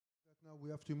Now we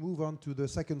have to move on to the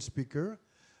second speaker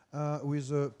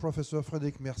with Professor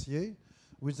Frédéric Mercier,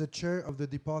 who is the chair of the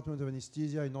Department of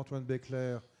Anesthesia in Antoine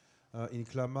Béclair in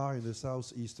Clamart in the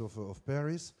southeast of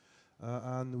Paris,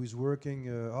 and who is working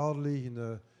hardly in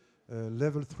a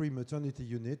level 3 maternity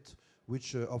unit,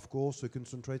 which of course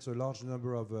concentrates a large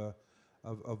number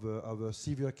of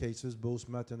severe cases, both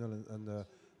maternal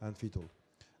and fetal.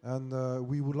 And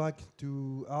we would like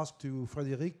to ask to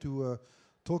Frédéric to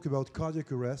talk about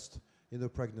cardiac arrest in a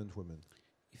pregnant woman.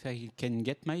 If I can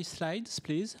get my slides,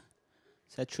 please.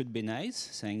 That should be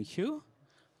nice. Thank you.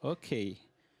 Okay.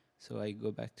 So I go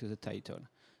back to the title.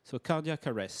 So cardiac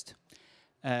arrest.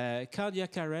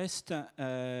 Cardiac arrest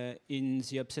in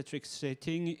the obstetric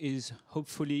setting is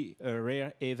hopefully a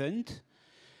rare event,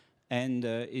 and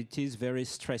it is very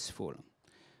stressful.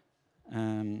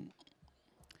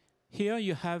 Here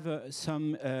you have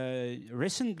some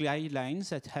recent guidelines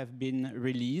that have been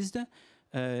released,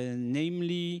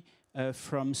 namely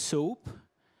from SOAP,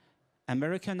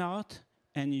 American Heart,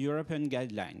 and European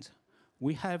guidelines.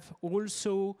 We have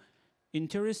also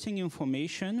interesting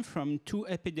information from 2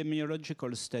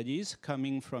 epidemiological studies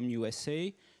coming from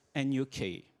USA and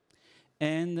UK.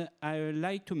 And I would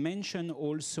like to mention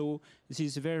also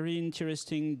this very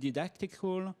interesting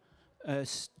didactical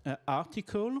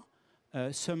article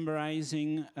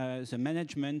summarizing the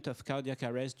management of cardiac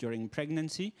arrest during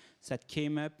pregnancy that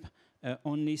came up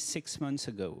only 6 months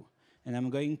ago. And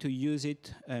I'm going to use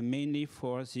it mainly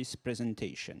for this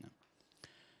presentation.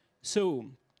 So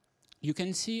you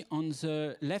can see on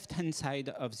the left-hand side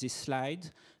of this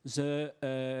slide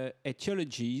the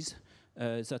etiologies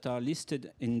that are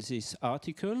listed in this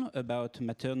article about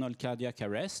maternal cardiac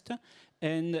arrest.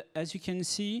 And as you can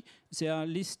see, they are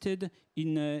listed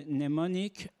in a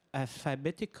mnemonic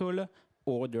alphabetical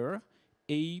order,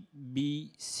 A,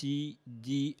 B, C,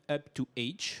 D, up to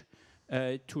H,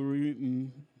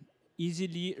 to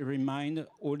easily remind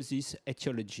all these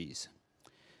etiologies.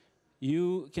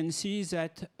 You can see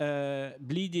that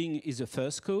bleeding is the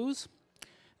first cause.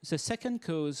 The second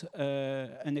cause,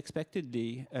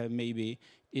 unexpectedly maybe,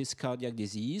 is cardiac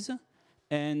disease.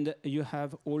 And you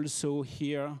have also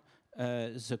here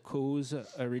the cause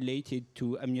related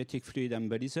to amniotic fluid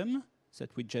embolism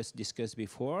that we just discussed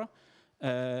before,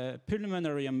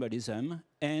 pulmonary embolism,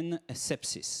 and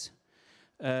sepsis.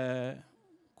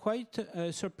 Quite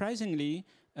surprisingly,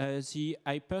 the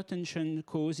hypertension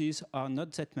causes are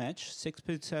not that much,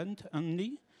 6%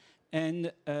 only,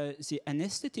 and the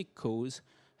anesthetic cause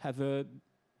have an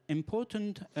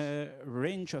important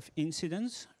range of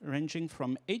incidence, ranging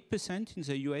from 8% in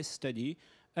the US study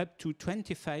up to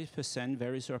 25%,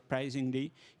 very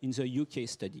surprisingly, in the UK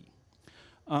study.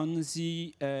 On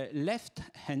the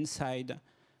right-hand side,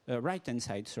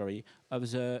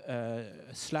 of the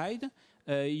slide,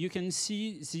 you can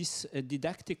see this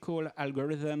didactical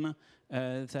algorithm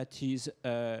that is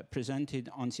presented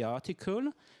on the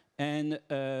article. And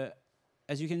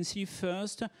as you can see,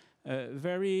 first,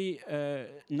 very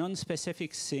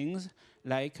non-specific things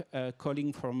like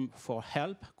calling for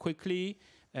help quickly,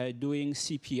 doing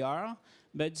CPR,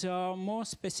 but there are more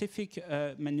specific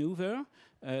maneuver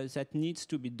that needs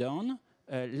to be done.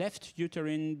 Left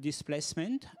uterine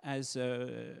displacement, as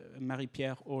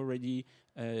Marie-Pierre already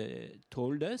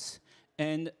told us,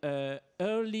 and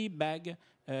early bag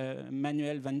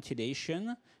manual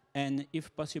ventilation, and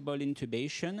if possible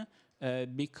intubation,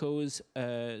 because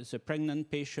the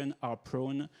pregnant patients are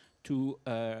prone to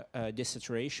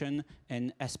desaturation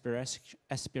and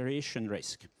aspiration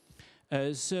risk.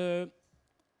 The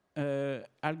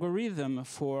algorithm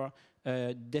for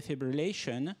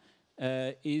defibrillation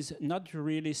is not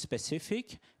really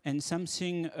specific, and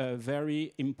something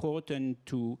very important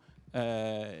to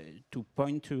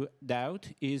point out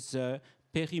is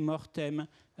perimortem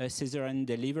cesarean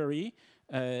delivery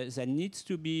that needs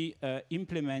to be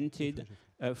implemented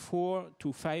 4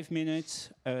 to 5 minutes,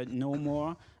 no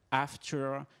more,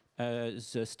 after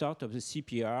the start of the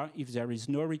CPR, if there is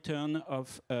no return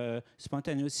of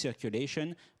spontaneous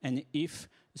circulation, and if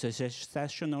the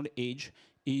gestational age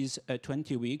is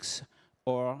 20 weeks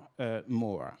or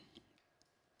more.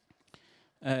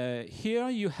 Here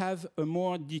you have a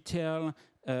more detailed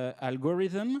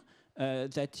algorithm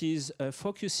that is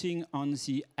focusing on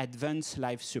the advanced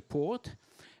life support.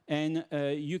 And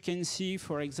you can see,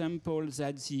 for example,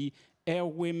 that the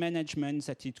airway management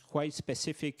that is quite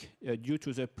specific due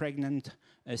to the pregnant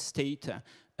state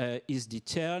is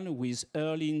detailed with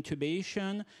early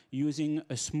intubation using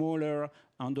a smaller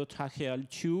endotracheal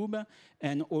tube,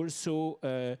 and also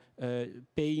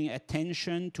paying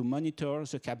attention to monitor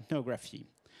the capnography.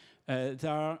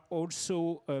 There are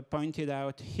also pointed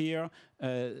out here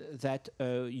that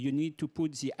you need to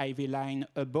put the IV line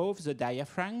above the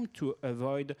diaphragm to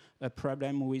avoid a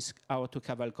problem with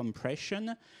aortocaval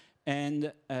compression,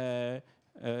 and the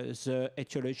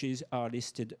etiologies are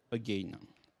listed again.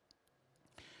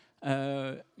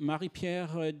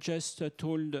 Marie-Pierre just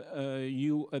told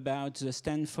you about the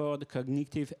Stanford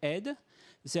cognitive aid.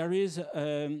 There is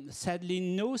sadly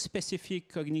no specific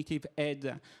cognitive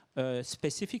aid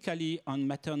specifically on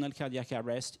maternal cardiac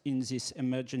arrest in this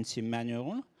emergency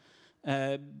manual.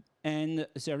 And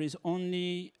there is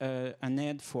only an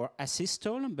aid for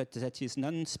asystole, but that is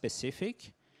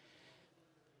non-specific.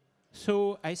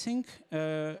 So I think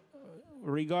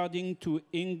regarding to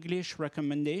English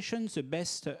recommendations, the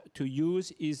best to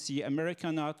use is the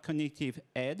American Heart Cognitive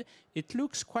Aid. It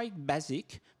looks quite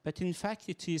basic, but in fact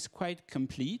it is quite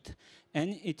complete,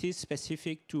 and it is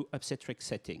specific to obstetric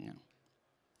setting.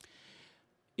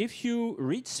 If you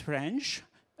read French,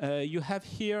 you have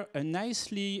here a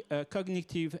nicely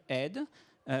cognitive aid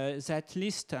that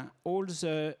lists all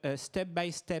the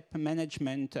step-by-step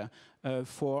management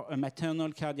for a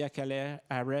maternal cardiac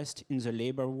arrest in the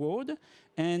labor ward.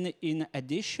 And in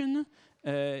addition,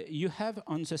 you have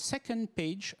on the second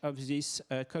page of this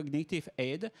cognitive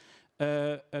aid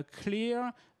a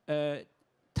clear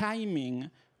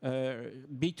timing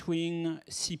between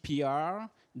CPR,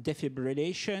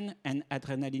 defibrillation, and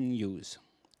adrenaline use,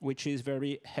 which is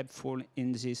very helpful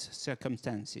in these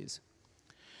circumstances.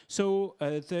 So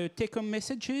the take-home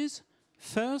messages: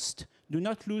 first, do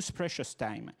not lose precious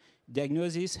time.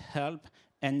 Diagnosis, help,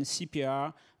 and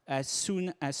CPR as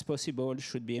soon as possible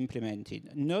should be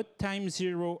implemented. Note time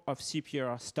zero of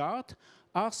CPR start.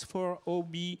 Ask for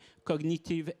OB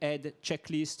cognitive aid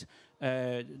checklist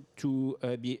to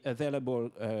be available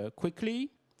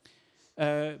quickly.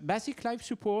 Basic life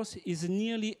support is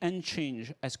nearly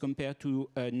unchanged as compared to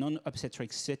a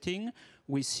non-obstetric setting,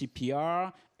 with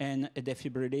CPR and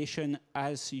defibrillation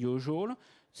as usual.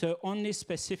 The only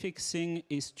specific thing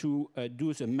is to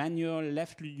do the manual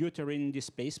left uterine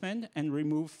displacement and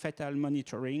remove fetal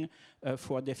monitoring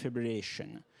for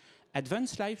defibrillation.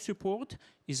 Advanced life support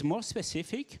is more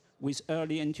specific, with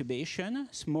early intubation,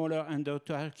 smaller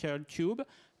endotracheal tube,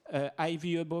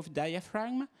 IV above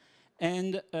diaphragm,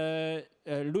 and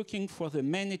looking for the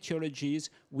main etiologies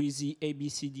with the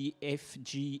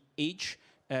ABCDFGH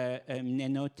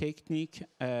mnemotechnic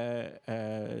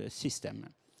system.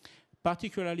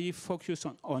 Particularly focus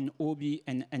on OB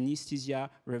and anesthesia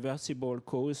reversible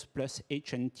cause plus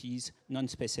HNT's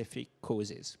non-specific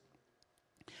causes.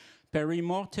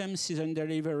 Perimortem cesarean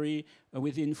delivery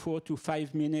within 4 to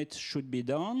 5 minutes should be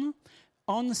done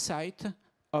on site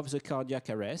of the cardiac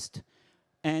arrest,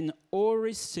 and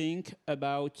always think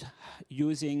about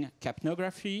using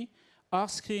capnography,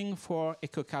 asking for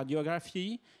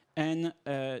echocardiography, and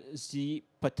the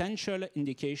potential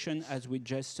indication, as we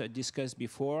just discussed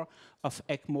before, of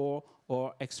ECMO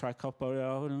or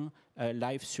extracorporeal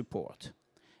life support.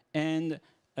 And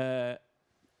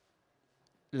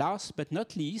last but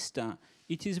not least,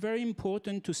 it is very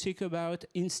important to think about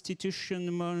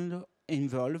institutional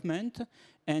involvement,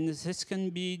 and this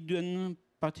can be done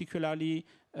particularly,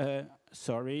 I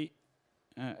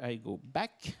go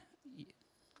back.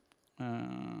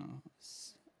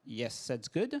 Yes, that's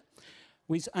good.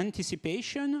 With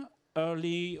anticipation,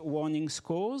 early warning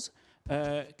scores,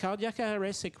 cardiac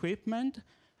arrest equipment,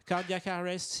 cardiac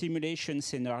arrest simulation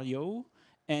scenario,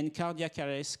 and cardiac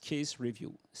arrest case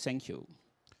review. Thank you.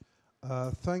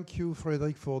 Thank you,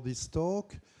 Frédéric, for this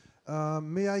talk.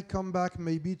 May I come back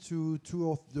maybe to 2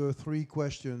 of the 3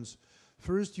 questions?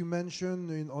 First, you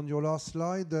mentioned on your last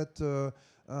slide that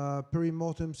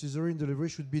perimortem cesarean delivery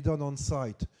should be done on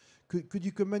site. Could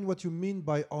you comment what you mean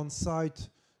by on-site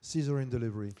cesarean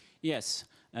delivery? Yes,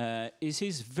 it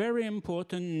is very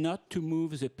important not to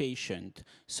move the patient.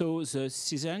 So the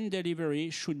cesarean delivery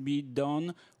should be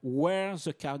done where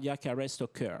the cardiac arrest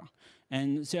occurs.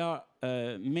 And there are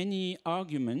many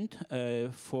arguments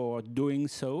for doing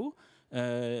so,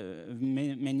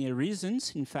 many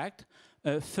reasons, in fact.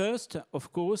 First, of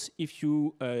course, if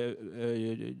you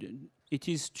it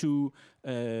is to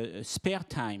spare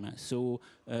time. So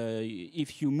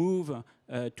if you move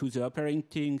to the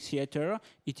operating theater,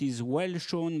 it is well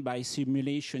shown by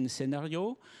simulation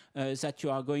scenario that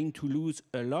you are going to lose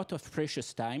a lot of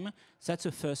precious time. That's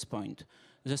the first point.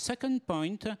 The second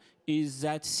point is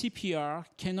that CPR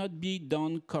cannot be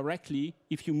done correctly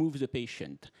if you move the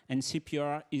patient, and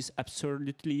CPR is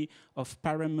absolutely of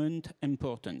paramount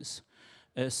importance.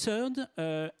 A third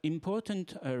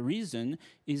important reason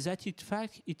is that in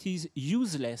fact it is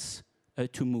useless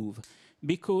to move,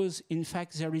 because, in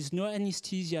fact, there is no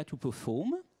anesthesia to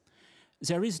perform.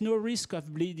 There is no risk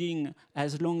of bleeding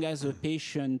as long as the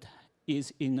patient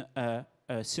is in a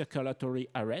circulatory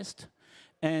arrest.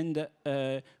 And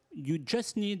you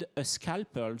just need a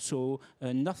scalpel, so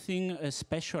nothing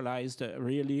specialized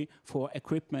really for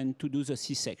equipment to do the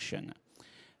C-section.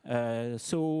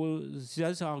 So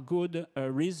those are good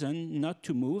reasons not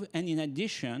to move. And in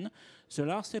addition, the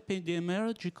last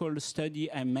epidemiological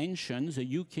study I mentioned, the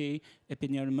UK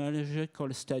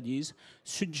epidemiological studies,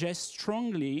 suggest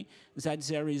strongly that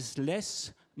there is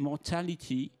less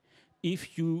mortality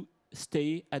if you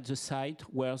stay at the site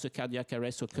where the cardiac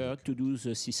arrest occurred to do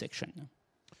the C-section.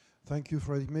 Thank you,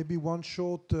 Frederick. Maybe one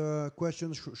short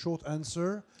question, short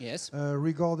answer. Yes.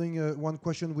 Regarding one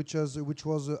question which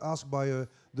was asked by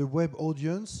the web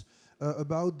audience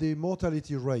about the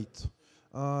mortality rate.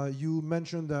 You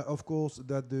mentioned that, of course,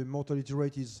 that the mortality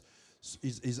rate is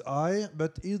high,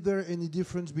 but is there any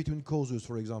difference between causes,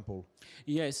 for example?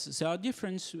 Yes, there are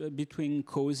differences between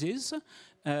causes.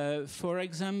 For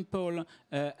example,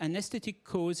 anesthetic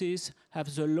causes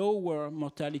have the lower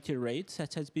mortality rate.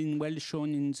 That has been well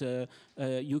shown in the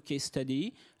UK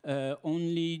study,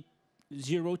 only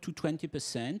 0 to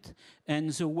 20%. And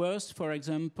the worst, for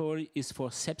example, is for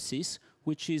sepsis,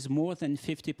 which is more than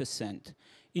 50%.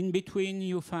 In between,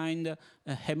 you find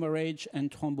hemorrhage and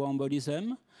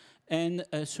thromboembolism. And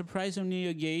surprisingly,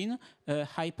 again,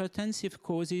 hypertensive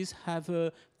causes have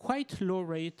a quite low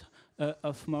rate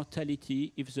of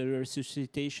mortality if the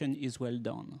resuscitation is well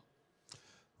done.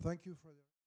 Thank you for